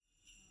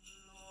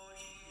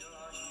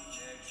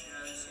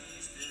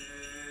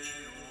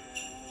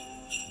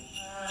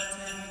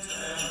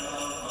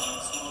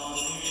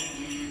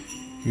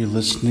You're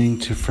listening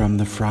to From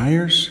the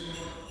Friars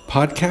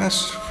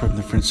podcast from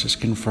the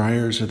Franciscan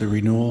Friars of the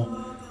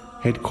Renewal,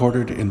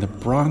 headquartered in the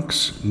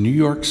Bronx, New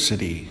York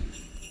City.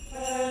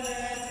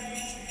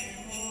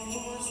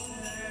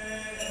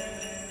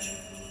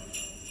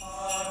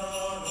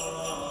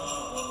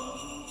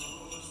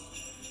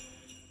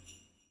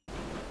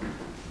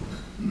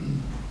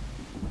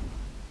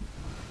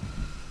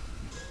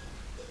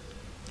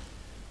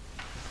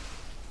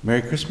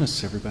 Merry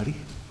Christmas, everybody.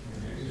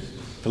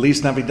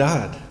 Feliz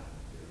Navidad.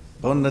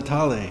 Bon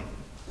Natale.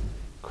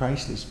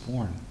 Christ is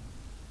born.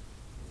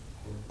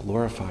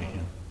 Glorify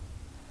him.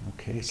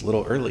 Okay, it's a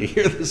little early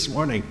here this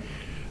morning.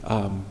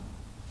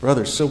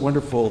 Brothers, so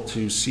wonderful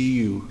to see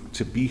you,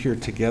 to be here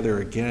together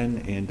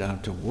again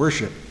and to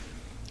worship.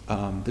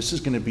 This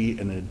is going to be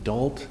an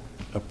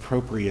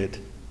adult-appropriate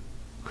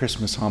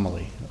Christmas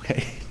homily,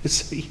 okay?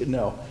 Just so you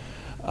know.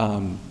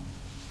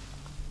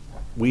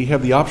 We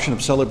have the option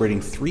of celebrating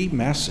three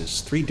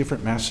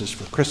different masses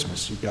for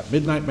Christmas. You've got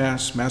midnight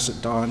mass, mass at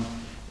dawn,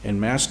 and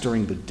mass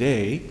during the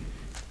day.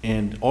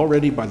 And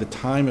already by the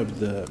time of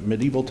the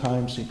medieval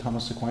times, St.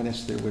 Thomas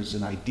Aquinas, there was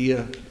an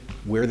idea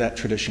where that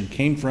tradition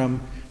came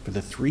from for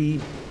the three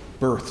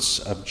births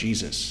of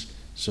Jesus.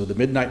 So the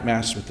midnight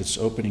mass with its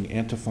opening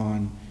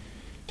antiphon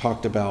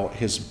talked about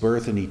his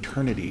birth in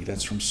eternity.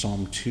 That's from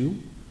Psalm 2.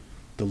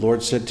 The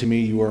Lord said to me,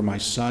 "You are my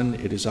son,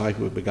 it is I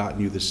who have begotten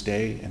you this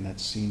day." And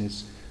that's seen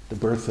as the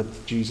birth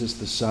of Jesus,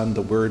 the Son,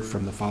 the Word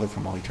from the Father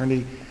from all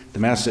eternity. The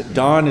Mass at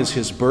dawn is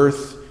his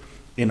birth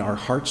in our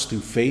hearts through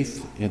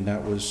faith, and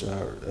that was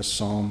a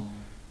psalm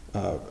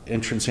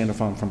entrance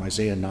antiphon from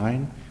Isaiah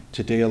 9.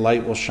 Today a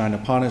light will shine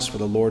upon us, for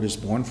the Lord is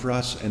born for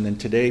us. And then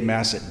today,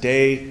 Mass at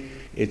day,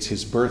 it's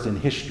his birth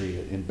in history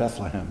in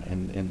Bethlehem,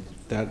 and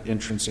that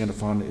entrance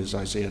antiphon is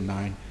Isaiah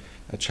 9.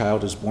 A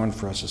child is born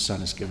for us, a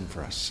son is given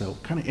for us. So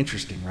kind of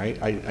interesting, right?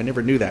 I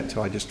never knew that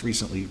until I just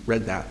recently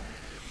read that.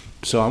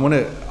 So I want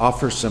to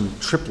offer some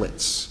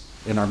triplets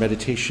in our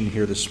meditation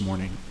here this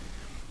morning.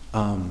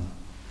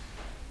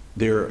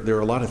 There are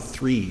a lot of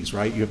threes,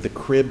 right? You have the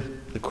crib,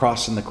 the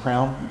cross, and the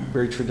crown.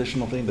 Very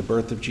traditional thing, the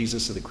birth of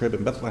Jesus at the crib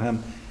in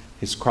Bethlehem,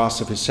 his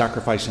cross of his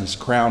sacrifice, and his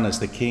crown as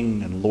the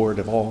King and Lord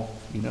of all,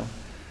 you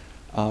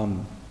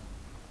know.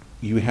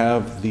 You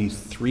have the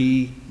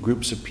three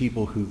groups of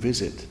people who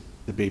visit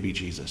the baby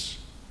Jesus.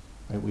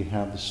 Right? We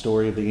have the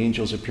story of the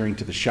angels appearing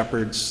to the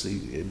shepherds.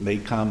 They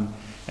come,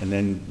 and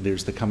then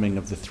there's the coming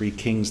of the three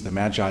kings, the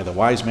Magi, the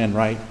wise men,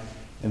 right?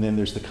 And then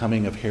there's the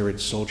coming of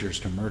Herod's soldiers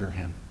to murder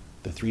him.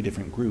 The three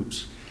different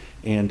groups.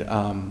 And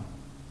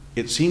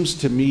it seems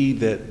to me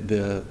that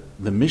the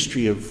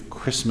mystery of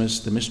Christmas,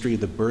 the mystery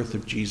of the birth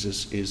of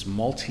Jesus, is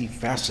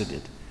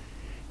multifaceted.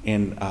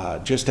 And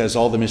just as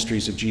all the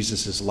mysteries of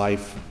Jesus'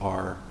 life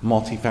are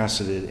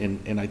multifaceted.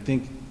 And I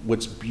think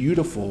what's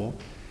beautiful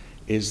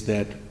is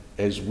that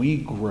as we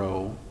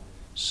grow,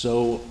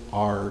 so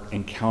our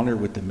encounter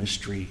with the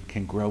mystery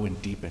can grow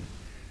and deepen.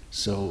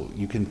 So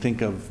you can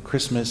think of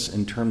Christmas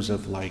in terms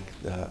of like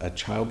a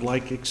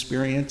childlike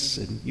experience,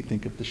 and you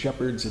think of the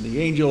shepherds and the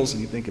angels,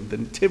 and you think of the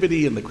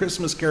nativity and the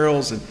Christmas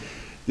carols, and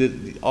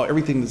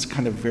everything that's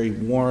kind of very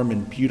warm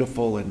and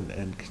beautiful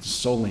and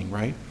consoling,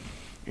 right?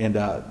 And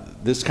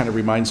this kind of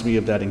reminds me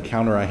of that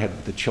encounter I had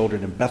with the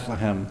children in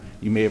Bethlehem.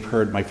 You may have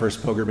heard my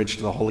first pilgrimage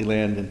to the Holy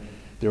Land, and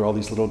there were all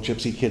these little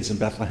gypsy kids in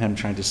Bethlehem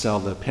trying to sell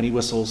the penny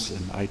whistles,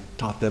 and I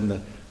taught them the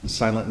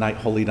Silent Night,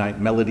 Holy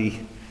Night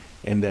melody.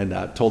 And then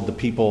told the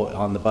people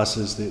on the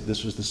buses that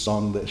this was the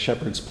song that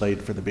shepherds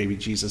played for the baby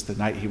Jesus the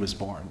night he was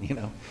born, you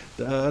know.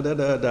 Da, da,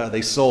 da, da.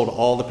 They sold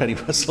all the penny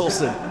whistles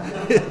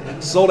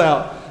and sold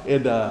out.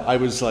 And I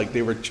was like,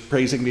 they were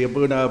praising me,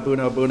 Abuna,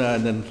 Abuna, Abuna.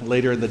 And then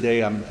later in the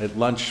day, I'm at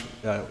lunch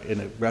in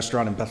a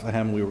restaurant in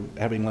Bethlehem. We were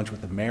having lunch with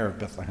the mayor of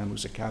Bethlehem,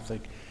 who's a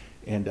Catholic.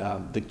 And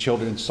the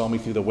children saw me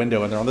through the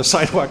window, and they're on the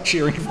sidewalk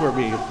cheering for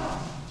me.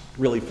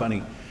 Really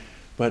funny.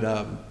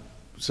 But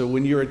so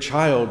when you're a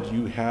child,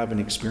 you have an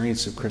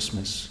experience of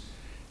Christmas,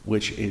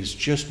 which is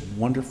just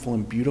wonderful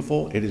and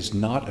beautiful. It is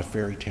not a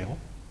fairy tale.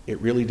 It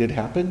really did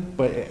happen,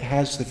 but it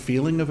has the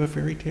feeling of a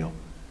fairy tale.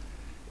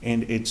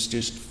 And it's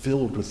just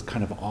filled with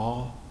kind of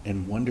awe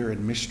and wonder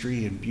and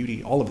mystery and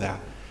beauty, all of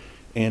that.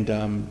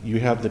 And you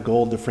have the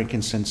gold, the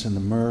frankincense, and the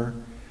myrrh.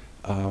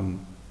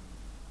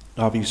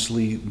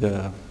 Obviously,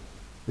 the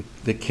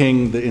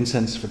king, the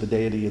incense for the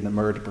deity, and the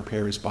myrrh to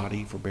prepare his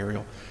body for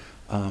burial.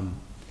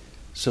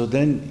 So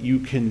then you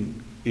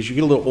can, as you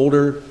get a little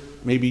older,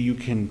 maybe you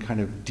can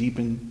kind of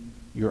deepen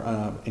your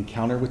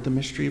encounter with the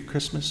mystery of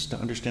Christmas to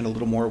understand a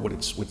little more what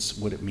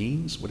it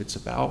means, what it's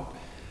about.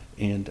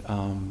 And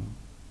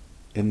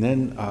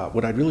then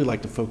what I'd really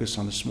like to focus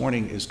on this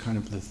morning is kind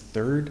of the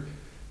third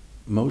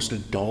most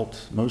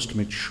adult, most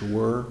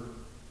mature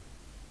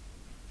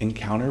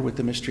encounter with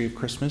the mystery of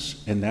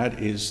Christmas, and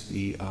that is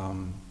the,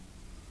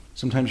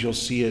 sometimes you'll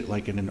see it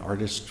like in an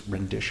artist's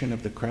rendition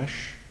of the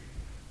creche.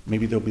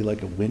 Maybe there'll be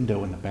like a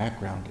window in the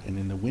background, and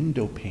in the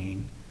window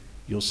pane,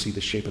 you'll see the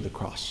shape of the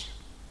cross.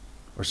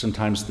 Or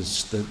sometimes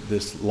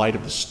this light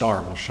of the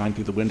star will shine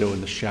through the window,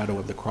 and the shadow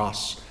of the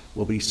cross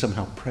will be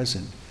somehow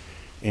present.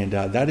 And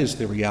that is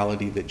the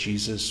reality that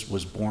Jesus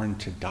was born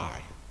to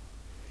die.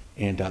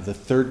 And the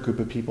third group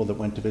of people that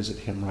went to visit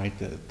him, right,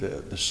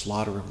 the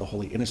slaughter of the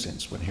holy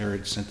innocents, when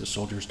Herod sent the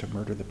soldiers to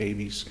murder the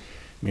babies,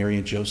 Mary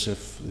and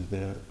Joseph,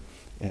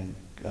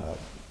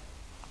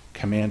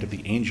 command of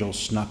the angel,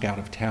 snuck out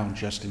of town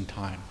just in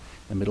time,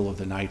 in the middle of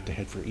the night, to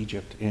head for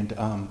Egypt. And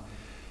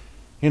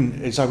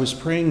as I was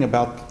praying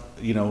about,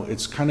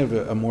 it's kind of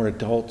a more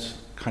adult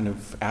kind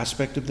of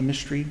aspect of the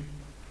mystery,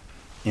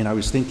 and I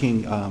was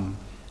thinking,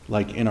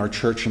 like in our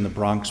church in the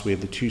Bronx, we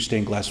have the 2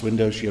 stained glass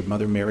windows. You have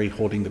Mother Mary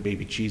holding the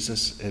baby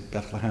Jesus at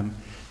Bethlehem,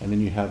 and then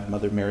you have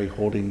Mother Mary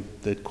holding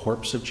the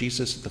corpse of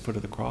Jesus at the foot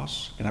of the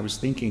cross. And I was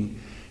thinking,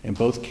 in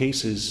both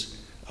cases,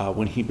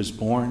 when he was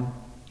born,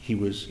 he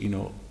was,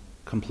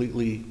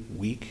 completely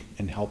weak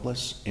and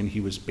helpless, and he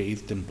was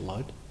bathed in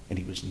blood, and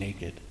he was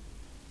naked.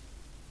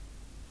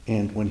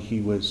 And when he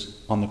was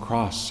on the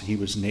cross, he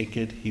was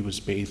naked, he was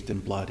bathed in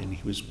blood, and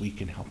he was weak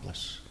and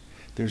helpless.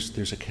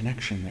 There's a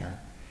connection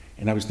there.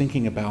 And I was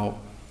thinking about,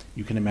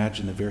 you can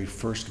imagine the very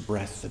first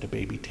breath that a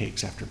baby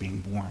takes after being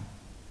born.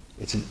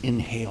 It's an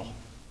inhale,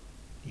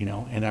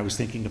 and I was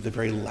thinking of the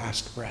very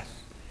last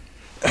breath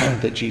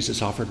that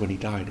Jesus offered when he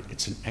died.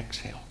 It's an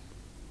exhale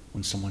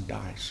when someone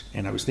dies.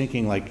 And I was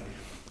thinking, like,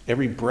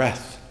 every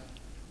breath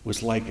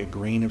was like a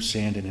grain of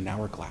sand in an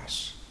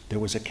hourglass. There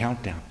was a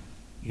countdown.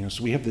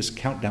 So we have this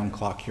countdown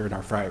clock here in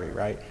our friary,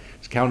 right?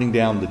 It's counting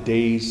down the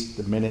days,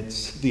 the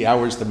minutes, the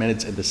hours, the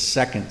minutes, and the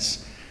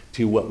seconds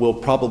to what will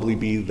probably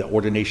be the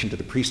ordination to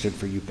the priesthood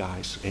for you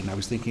guys. And I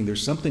was thinking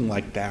there's something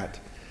like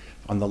that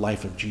on the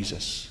life of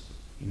Jesus,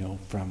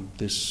 from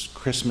this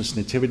Christmas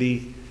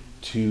nativity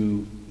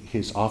to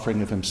his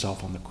offering of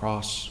himself on the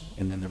cross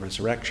and then the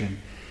resurrection.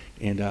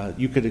 And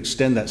you could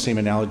extend that same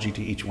analogy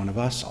to each one of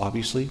us,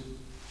 obviously.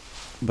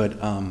 But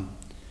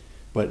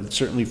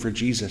certainly for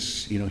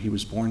Jesus, he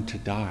was born to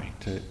die,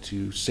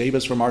 to save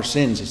us from our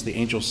sins, as the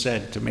angel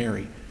said to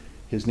Mary.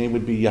 His name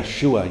would be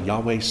Yeshua,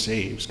 Yahweh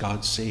saves,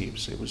 God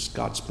saves. It was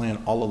God's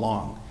plan all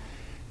along.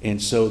 And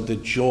so the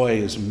joy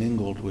is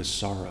mingled with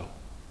sorrow,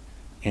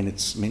 and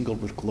it's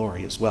mingled with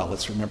glory as well.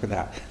 Let's remember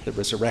that, the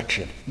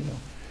resurrection.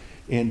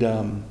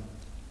 And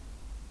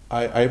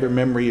I have a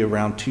memory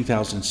around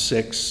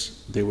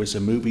 2006, there was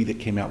a movie that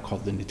came out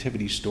called The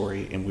Nativity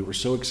Story, and we were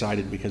so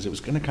excited because it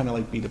was going to kind of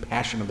like be the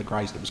Passion of the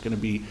Christ. It was going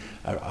to be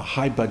a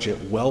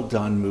high-budget,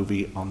 well-done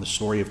movie on the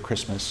story of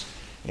Christmas.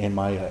 And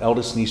my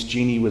eldest niece,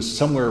 Jeannie, was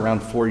somewhere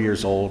around 4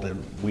 years old,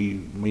 and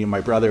me and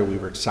my brother, we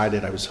were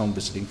excited. I was home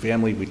visiting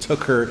family. We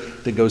took her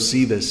to go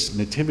see this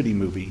nativity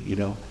movie,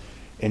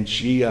 And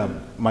she,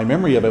 my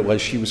memory of it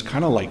was she was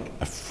kind of like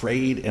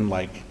afraid and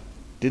like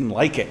didn't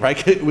like it,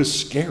 right? It was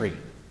scary.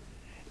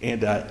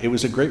 And it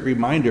was a great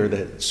reminder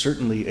that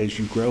certainly as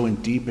you grow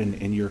and deepen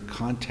in your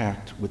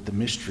contact with the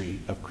mystery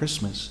of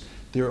Christmas,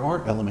 there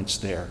are elements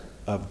there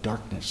of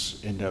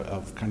darkness and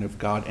of kind of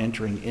God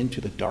entering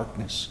into the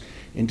darkness,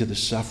 into the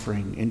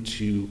suffering,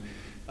 into,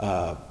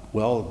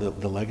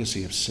 the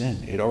legacy of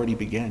sin. It already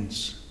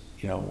begins,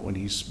 when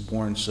he's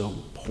born so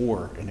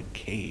poor in a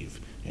cave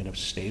in a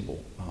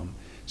stable.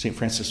 St.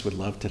 Francis would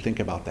love to think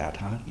about that,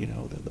 huh?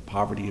 The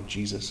poverty of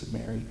Jesus and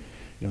Mary.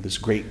 This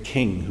great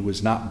king who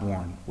was not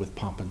born with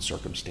pomp and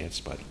circumstance,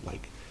 but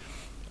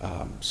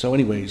so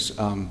anyways,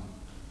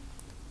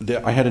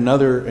 I had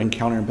another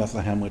encounter in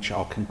Bethlehem, which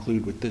I'll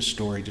conclude with this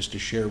story just to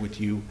share with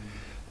you.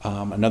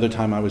 Another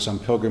time I was on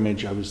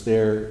pilgrimage, I was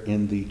there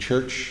in the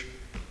church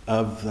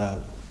of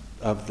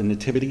the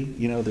Nativity.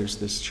 There's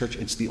this church.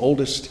 It's the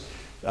oldest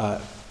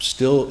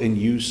still in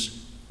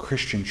use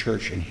Christian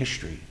church in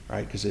history,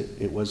 right? Because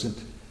it wasn't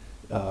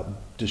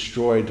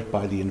destroyed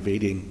by the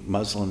invading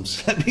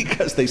Muslims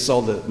because they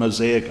saw the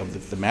mosaic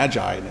of the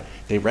Magi and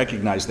they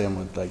recognized them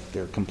with like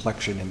their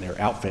complexion and their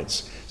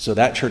outfits. So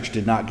that church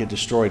did not get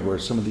destroyed, where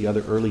some of the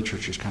other early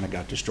churches kind of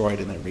got destroyed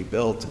and then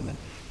rebuilt and then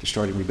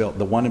destroyed and rebuilt.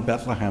 The one in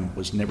Bethlehem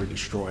was never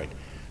destroyed.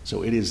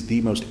 So it is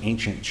the most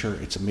ancient church.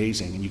 It's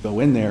amazing. And you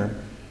go in there,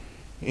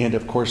 and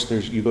of course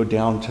you go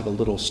down to the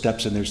little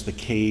steps, and there's the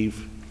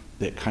cave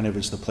that kind of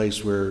is the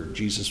place where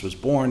Jesus was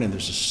born, and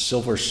there's a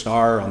silver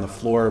star on the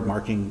floor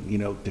marking,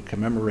 to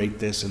commemorate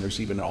this, and there's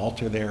even an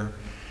altar there.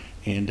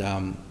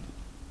 And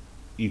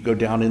you go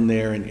down in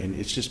there, and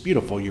it's just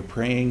beautiful. You're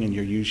praying, and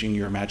you're using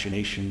your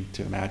imagination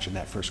to imagine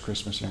that first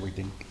Christmas and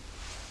everything.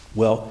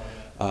 Well,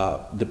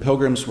 the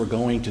pilgrims were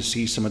going to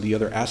see some of the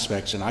other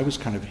aspects, and I was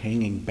kind of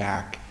hanging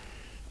back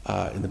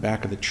in the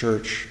back of the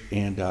church,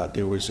 and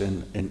there was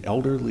an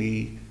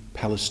elderly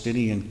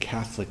Palestinian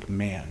Catholic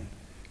man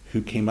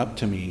who came up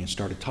to me and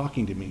started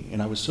talking to me.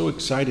 And I was so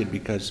excited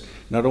because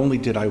not only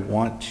did I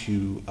want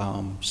to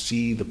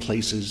see the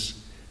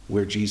places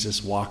where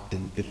Jesus walked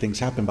and things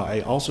happened, but I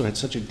also had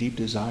such a deep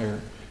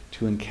desire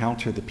to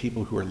encounter the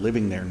people who are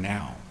living there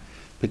now.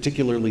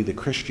 Particularly the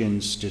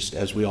Christians, just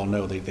as we all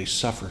know, they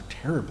suffer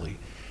terribly.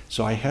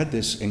 So I had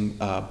this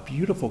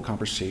beautiful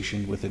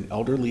conversation with an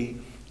elderly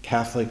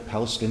Catholic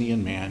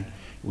Palestinian man.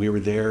 We were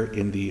there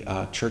in the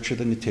Church of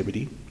the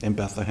Nativity in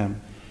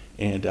Bethlehem.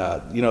 And,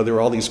 there were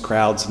all these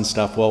crowds and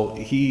stuff. Well,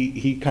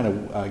 he kind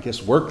of, I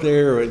guess, worked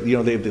there. Or,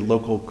 they have the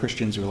local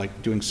Christians who are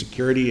like doing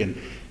security. And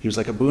he was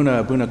like,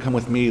 Abuna, come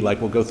with me.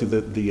 Like, we'll go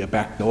through the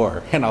back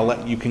door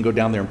and you can go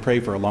down there and pray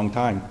for a long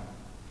time.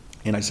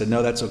 And I said,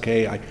 no, that's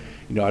okay. I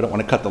don't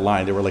want to cut the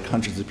line. There were like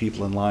hundreds of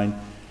people in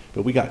line.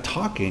 But we got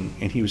talking,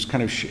 and he was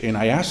kind of, and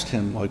I asked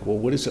him, like, well,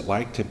 what is it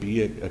like to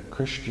be a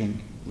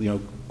Christian,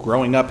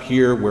 growing up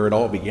here where it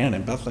all began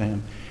in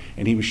Bethlehem?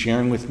 And he was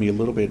sharing with me a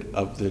little bit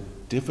of the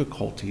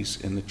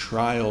difficulties and the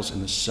trials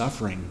and the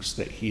sufferings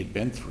that he had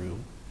been through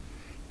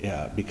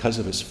because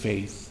of his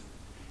faith.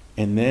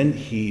 And then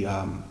he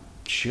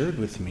shared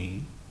with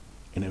me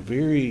in a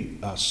very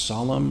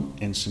solemn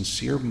and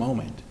sincere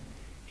moment,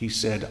 he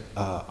said,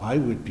 I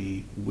would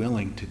be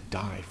willing to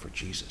die for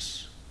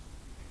Jesus.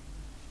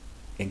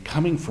 And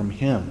coming from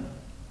him,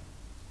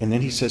 and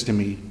then he says to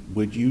me,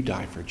 would you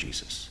die for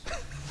Jesus?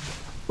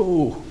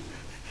 Oh,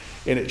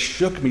 and it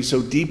shook me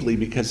so deeply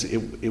because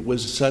it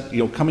was such,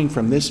 coming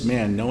from this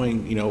man,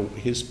 knowing,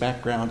 his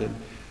background and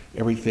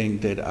everything,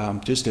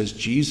 that just as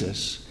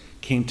Jesus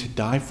came to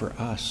die for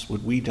us,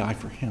 would we die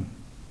for him?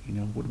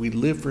 Would we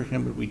live for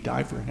him? Would we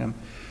die for him?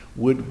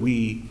 Would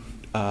we,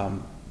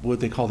 what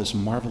they call this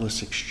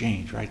marvelous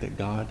exchange, right? That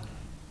God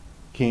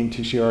came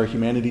to share our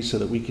humanity so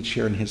that we could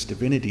share in his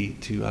divinity,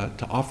 to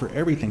offer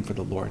everything for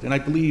the Lord. And I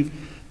believe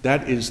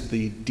that is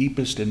the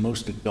deepest and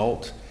most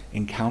adult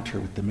encounter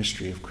with the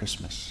mystery of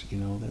Christmas,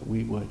 that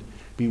we would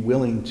be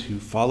willing to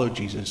follow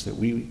Jesus, that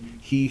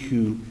he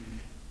who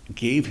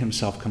gave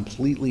himself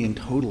completely and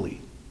totally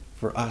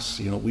for us,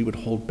 we would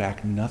hold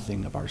back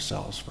nothing of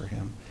ourselves for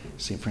him.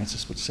 St.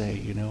 Francis would say,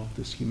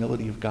 this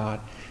humility of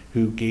God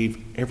who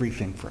gave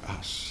everything for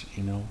us,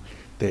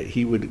 that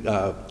he would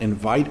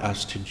invite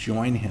us to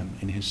join him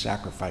in his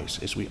sacrifice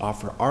as we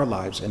offer our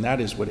lives. And that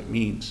is what it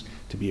means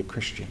to be a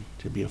Christian,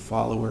 to be a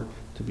follower,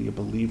 to be a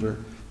believer,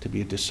 to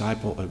be a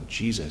disciple of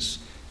Jesus,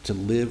 to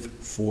live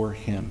for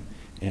him.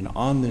 And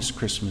on this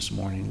Christmas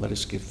morning, let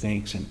us give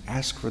thanks and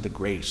ask for the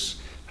grace,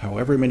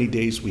 however many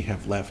days we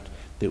have left,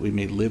 that we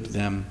may live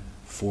them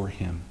for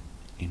him.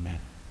 Amen.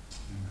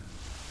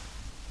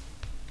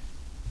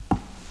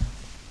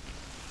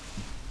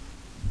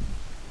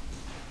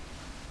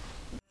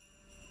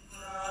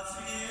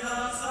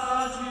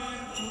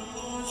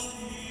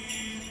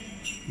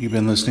 You've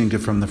been listening to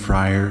From the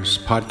Friars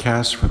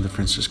podcast from the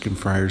Franciscan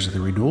Friars of the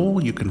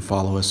Renewal. You can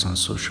follow us on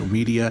social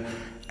media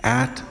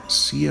at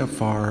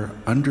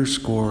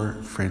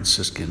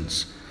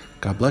CFR_Franciscans.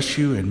 God bless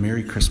you and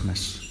Merry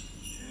Christmas.